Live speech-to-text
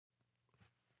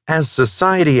As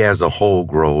society as a whole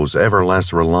grows ever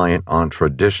less reliant on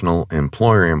traditional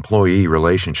employer-employee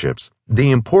relationships,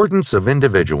 the importance of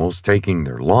individuals taking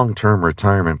their long-term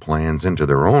retirement plans into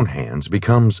their own hands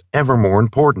becomes ever more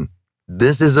important.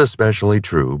 This is especially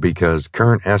true because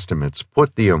current estimates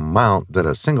put the amount that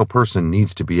a single person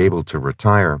needs to be able to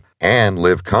retire and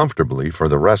live comfortably for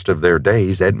the rest of their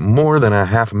days at more than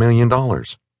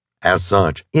 $500,000. As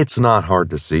such, it's not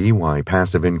hard to see why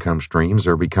passive income streams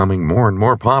are becoming more and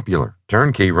more popular,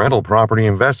 turnkey rental property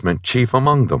investment chief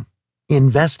among them.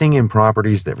 Investing in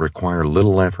properties that require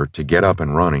little effort to get up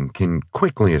and running can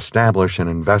quickly establish an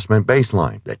investment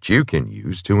baseline that you can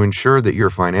use to ensure that your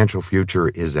financial future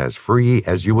is as free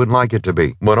as you would like it to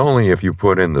be, but only if you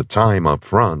put in the time up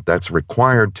front that's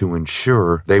required to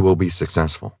ensure they will be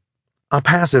successful. A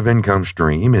passive income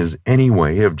stream is any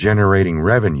way of generating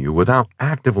revenue without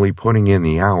actively putting in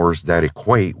the hours that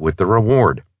equate with the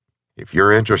reward. If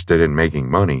you're interested in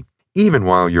making money, even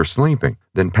while you're sleeping,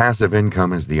 then passive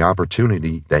income is the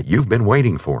opportunity that you've been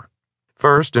waiting for.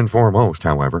 First and foremost,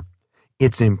 however,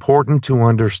 it's important to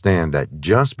understand that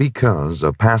just because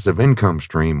a passive income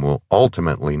stream will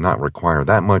ultimately not require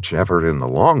that much effort in the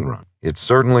long run, it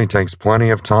certainly takes plenty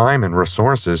of time and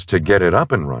resources to get it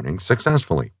up and running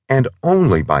successfully. And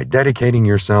only by dedicating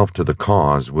yourself to the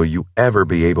cause will you ever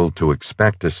be able to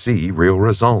expect to see real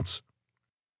results.